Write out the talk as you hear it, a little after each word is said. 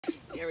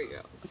Here we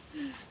go.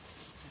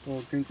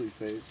 Little crinkly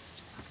face.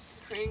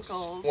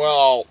 Crinkles.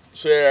 Well,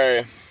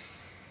 see,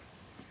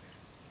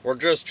 we're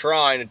just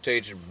trying to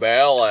teach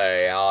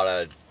Bailey how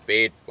to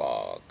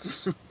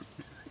beatbox.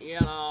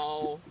 You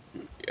know.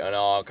 You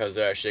know,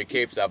 because she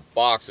keeps a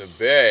box of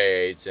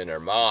beads in her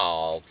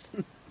mouth.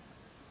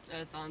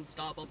 That's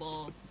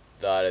unstoppable.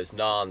 That is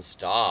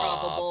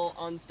non-stop. Probable,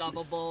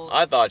 unstoppable.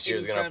 I thought she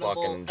was gonna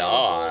incredible, fucking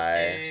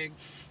die. egg.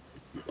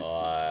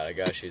 But I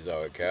guess she's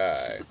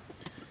okay.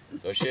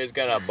 So she's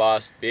gonna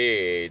bust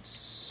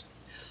beats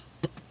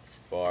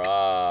for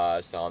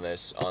us on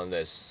this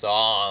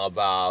song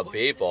about What's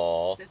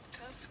people. it? Sip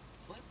cup?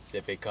 What?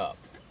 Sippy cup.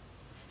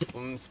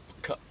 Boom sip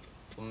cup.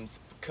 Boom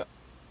sip cup.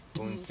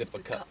 Boom sip a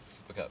cup.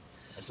 Sip a cup.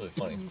 That's really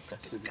funny.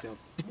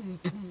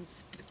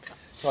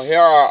 So here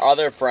are our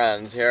other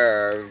friends.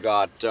 Here we've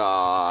got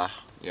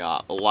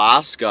yeah,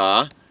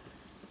 Alaska.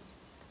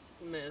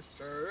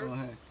 Mister. Oh,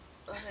 hey.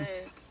 Oh,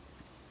 hey.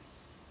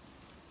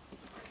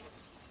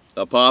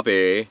 The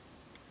puppy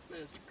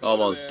Mr.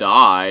 almost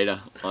Carter. died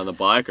on the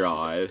bike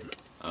ride.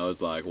 I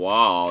was like,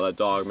 wow, that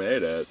dog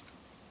made it.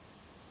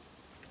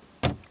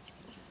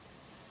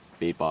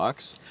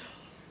 Beatbox.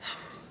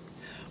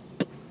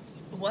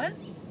 What?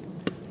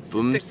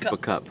 Boom Spit sip a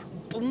cup.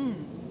 Boom.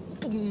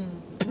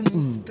 Boom.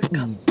 Boom. Spit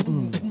cup.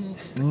 Boom. Boom.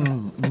 Spit cup.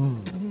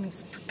 Boom.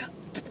 Spit cup.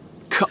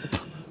 Cup.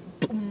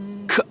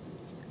 Boom. Cup.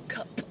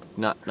 Cup.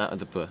 Not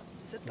the p.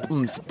 Sip a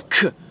Boom cup. sip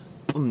k.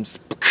 Boom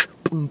sip k.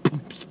 Boom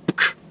boom sip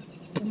k.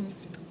 Boom.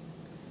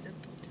 Sip.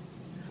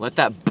 Let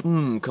that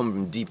boom come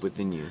from deep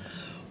within you.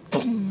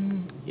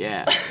 Boom.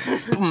 Yeah.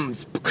 Boom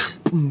sip k.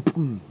 Boom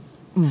boom.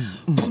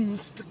 Boom.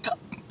 Spit cup.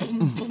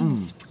 Boom. Boom.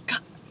 Spit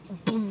cup.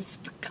 Boom.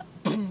 Spit cup.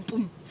 Boom.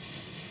 Boom.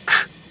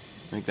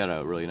 Make that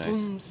a really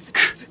nice. Boom.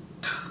 Spit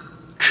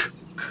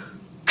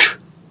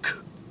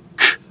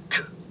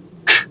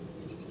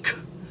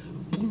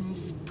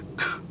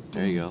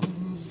There you go.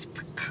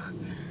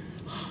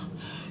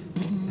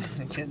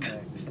 Get in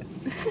there.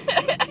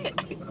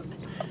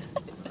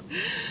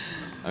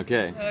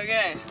 Okay.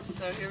 Okay,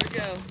 so here we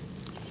go.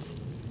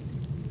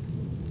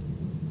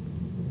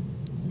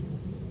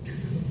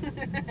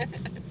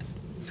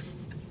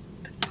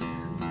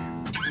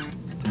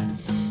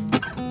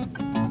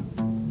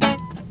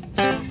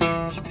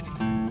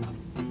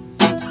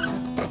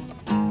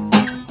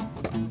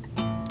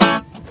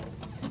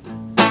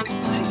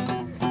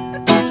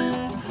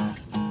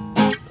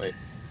 Wait.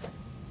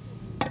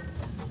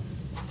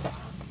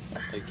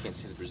 Oh, you can't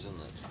see the Brazil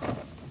nuts.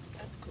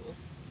 That's cool.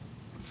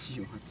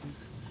 You want to?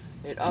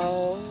 It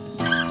all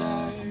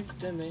starts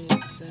to make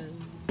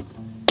sense.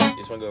 You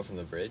just want to go from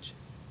the bridge?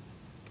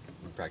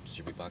 And practice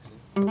your beatboxing?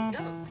 No.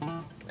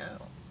 No.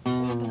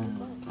 That's the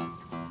song.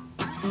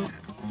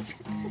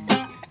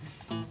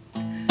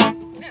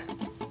 No.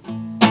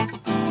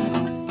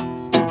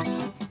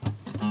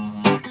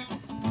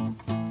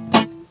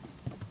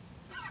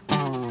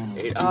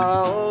 It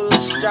all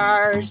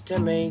starts to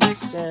make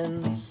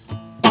sense.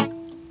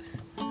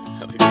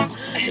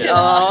 It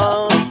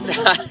all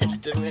starts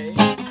to make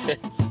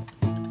sense.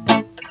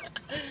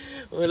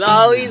 With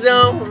all these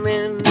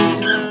omens,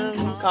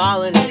 I'm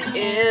calling it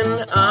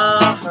in.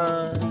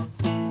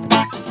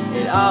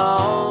 It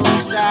all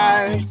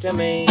starts to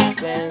make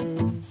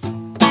sense.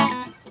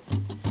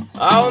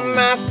 All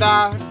my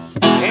thoughts,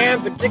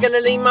 and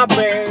particularly my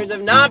prayers,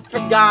 have not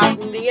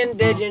forgotten the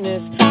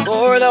indigenous,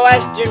 for the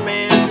Western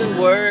man's been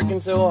working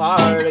so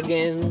hard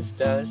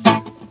against us.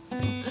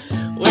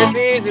 With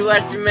his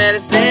Western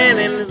medicine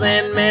and his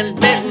land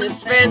management and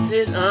his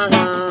fences,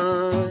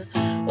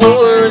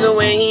 or the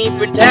way he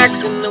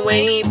protects and the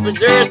way he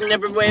preserves and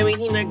every way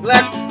he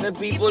neglects the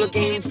people who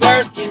came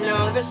first, you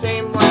know, the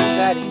same ones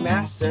that he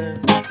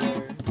massacred.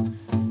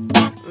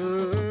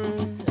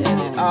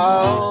 And it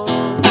all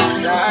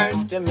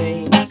starts to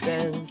make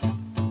sense.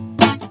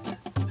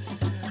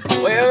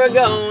 Where we're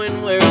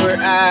going, where we're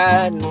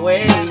at, and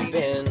where we've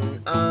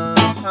been,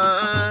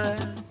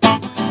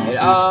 it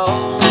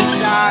all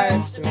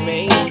starts to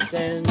make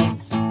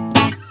sense.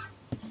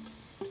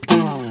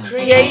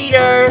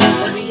 Creator,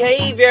 the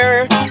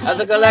behavior of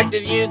the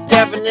collective youth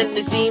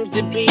definitely seems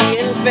to be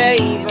in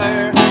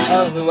favor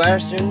of the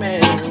Western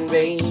man's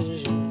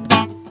invasion.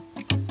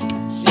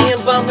 See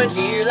him bumping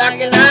fear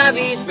like an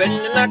ivy, spreading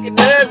it like a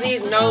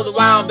disease. Know the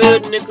wild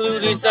building a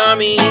clueless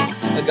army,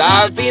 a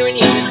God-fearing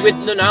youth with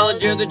no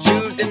knowledge of the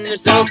truth, and their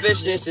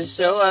selfishness is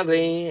so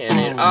ugly, and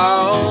it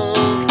all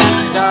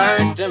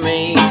starts to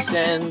make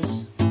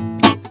sense.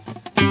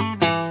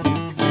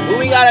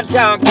 We gotta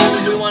talk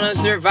if we wanna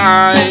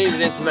survive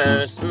this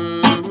mess.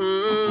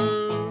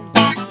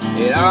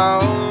 It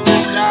all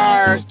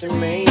starts to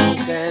make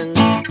sense.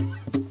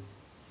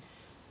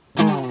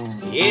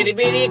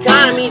 Itty-bitty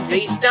economies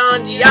based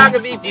on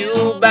geography,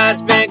 fueled by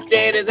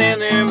spectators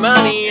and their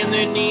money and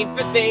their need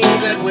for things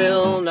that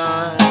will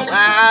not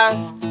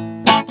last.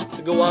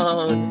 So go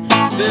on,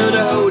 build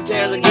a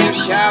hotel, a gift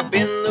shop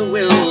in the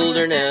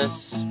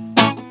wilderness.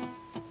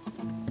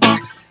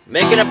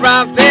 Making a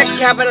profit,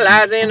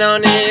 capitalizing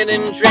on it,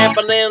 and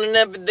trampling on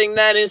everything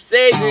that is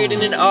sacred,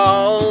 and it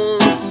all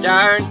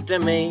starts to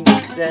make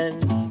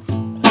sense.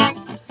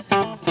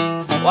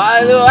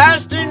 Why the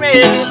Western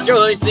man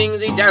destroys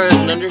things he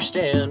doesn't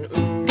understand.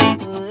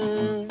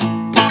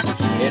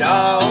 It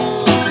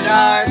all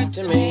starts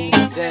to make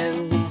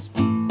sense.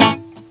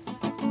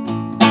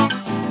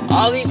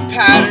 All these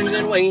patterns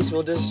and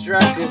wasteful,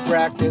 destructive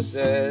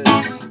practices.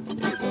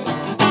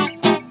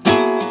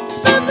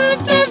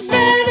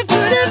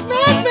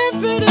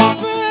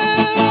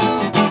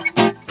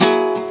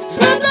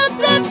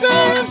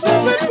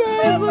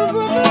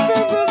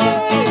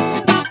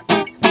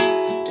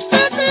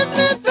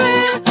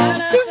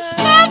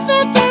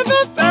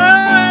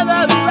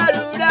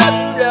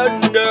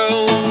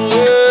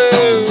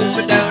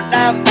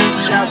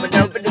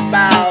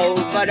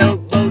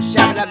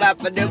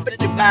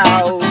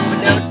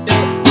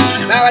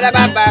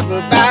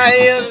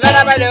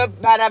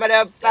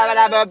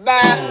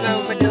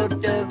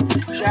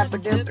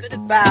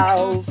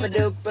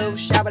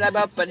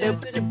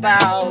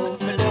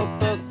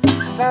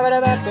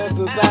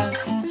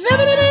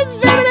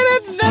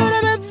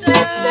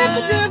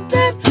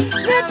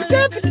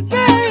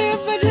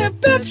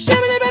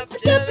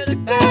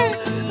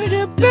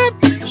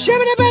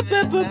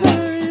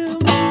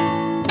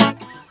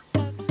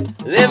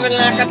 Living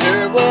like a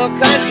third world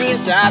country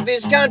inside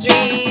this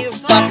country.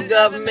 Fuck the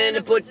government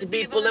to put the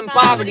people in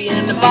poverty,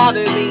 and to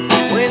bother me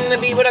when the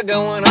people are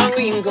going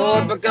hungry and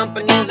corporate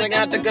companies that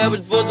got the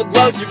cupboards full of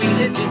groceries.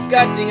 It's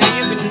disgusting how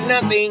you can do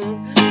nothing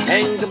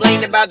and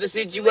complain about the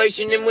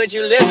situation in which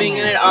you're living,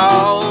 and it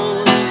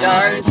all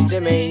starts to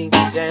make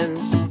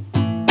sense.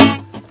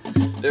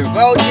 They're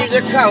vultures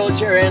of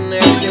culture and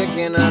they're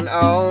picking on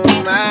all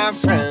my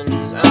friends.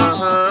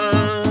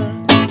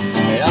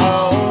 It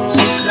all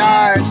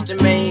starts to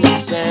make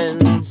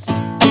sense.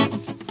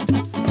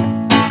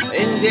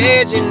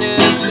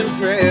 Indigenous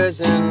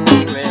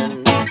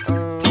imprisonment.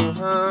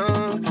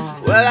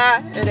 Well,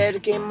 I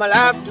dedicate my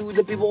life to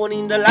the people who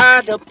need the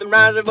light, help them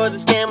rise above the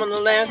scam on the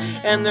land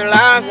and their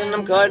lives, and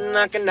I'm cutting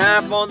like a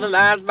knife all the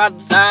lies by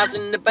the size.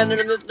 Independent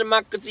of this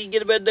democracy,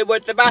 get where they're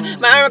worth it by.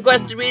 My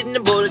request is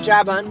reasonable, the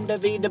tribe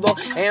undefeatable,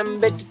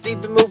 ambitiously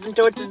be moving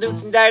towards the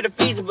roots and die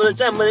feasible.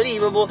 It's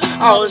unbelievable,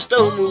 all the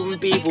slow moving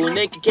people, and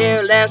they can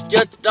care less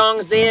just as long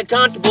as they're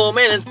comfortable.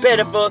 Man, it's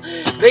pitiful,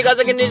 because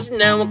the condition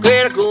now are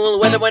critical.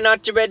 Whether or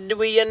not you're ready,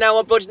 we are now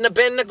approaching the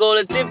pinnacle.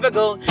 It's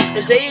difficult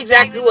to say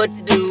exactly what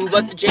to do,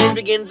 but the change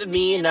begins with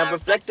me, and I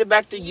reflect it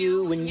back to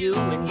you, and you,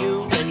 and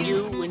you, and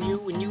you, and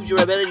you, and use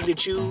your ability to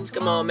choose.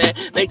 Come on, man,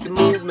 make the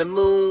movement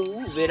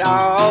move. It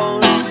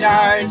all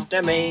starts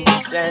to make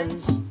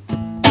sense.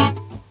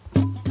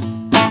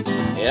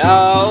 It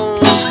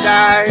all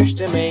starts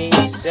to make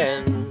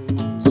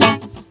sense.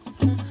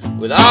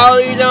 With all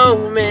these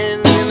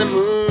omens in the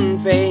moon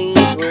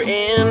phase we're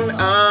in,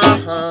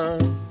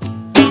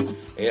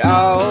 it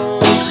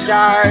all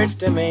starts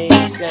to make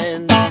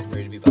sense.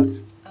 Ready to be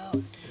boxed?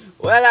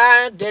 Well,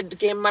 I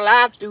dedicate my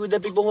life to the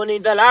people who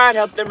need the light,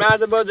 help them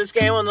rise above the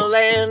scam on the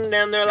land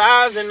and their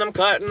lives, and I'm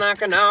cutting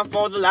like an off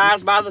all the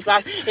lies by the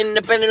side.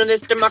 Independent of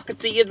this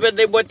democracy is where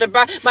they worth it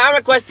by. My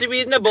request is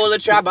reasonable, the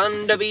tribe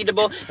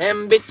undefeatable,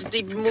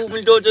 ambitiously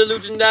moving towards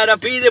solutions that are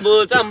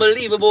feasible. It's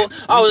unbelievable,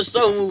 all the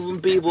slow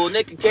moving people,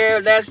 they can care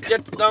less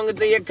just as long as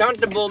they are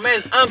comfortable. Man,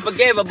 it's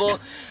unforgivable,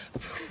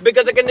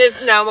 because the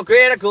conditions now are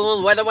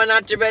critical. Whether or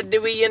not you're ready,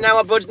 we are now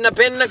approaching the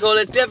pinnacle.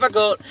 It's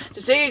difficult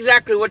to say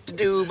exactly what to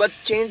do, but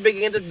the change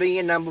begins with me,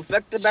 and I'm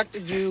reflecting back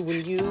to you,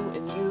 and you,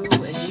 and you,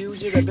 and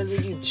use your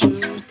ability to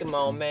choose. Come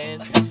on,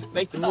 man,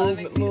 make the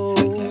movement move.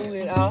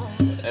 It all.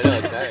 I know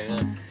it's sorry,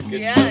 huh?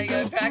 Good Yeah, stuff, you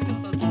gotta though. practice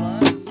those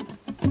lines.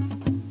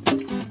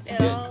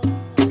 It all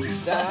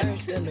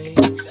Starts to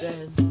make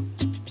sense.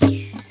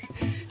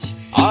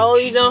 All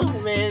these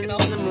omens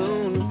in the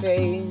moon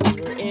phase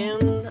we're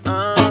in,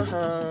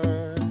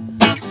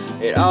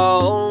 it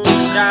all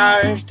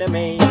starts to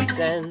make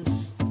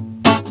sense.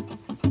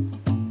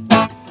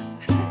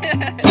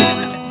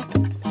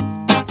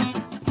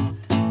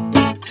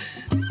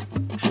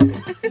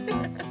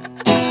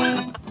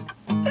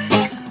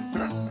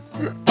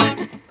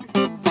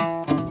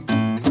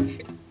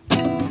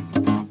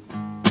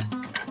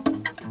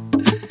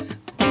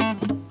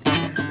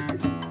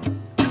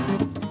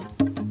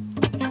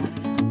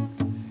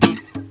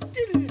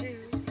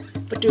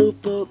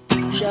 Ba-doop-boop,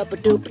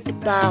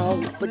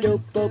 shabba-doop-a-bow,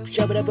 ba-doop-boop,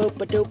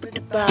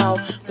 shabba-da-boop-a-doop-a-bow,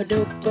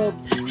 ba-doop-boop,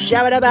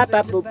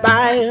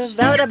 shabba-da-ba-ba-boop-bye,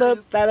 ba-da-boop,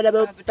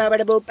 ba-da-boop,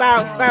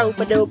 ba-da-boop-bow, bow,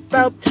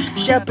 ba-doop-boop,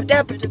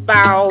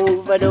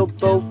 shabba-da-ba-bow,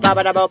 ba-doop-boop,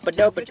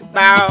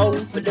 ba-da-boop-a-doop-a-bow,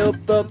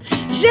 ba-doop-boop,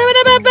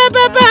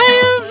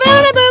 shabba-da-ba-ba-ba-bow,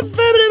 ba-da-boop,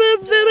 ba-da-boop,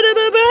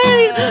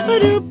 ba-da-boop-bye,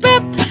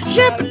 ba-doop-boop,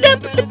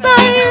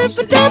 shabba-da-ba-ba-bow,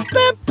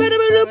 ba-doop-boop,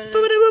 ba-da-boop,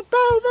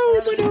 ba-da-boop-bow,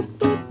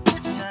 ba-doop-boop,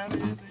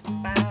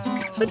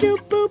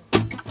 ba-doop-boop.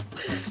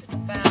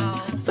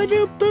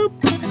 Ba-doop boop,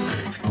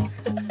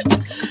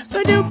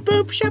 ba-doop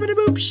boop, shabba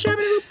boop,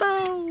 shabba boop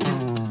bow.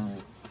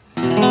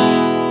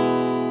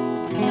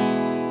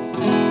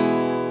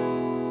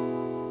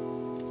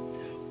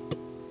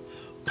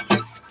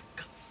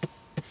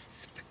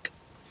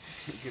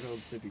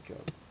 Sippy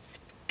cup.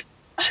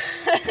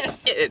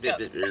 Sippy cup.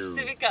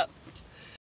 Sippy cup.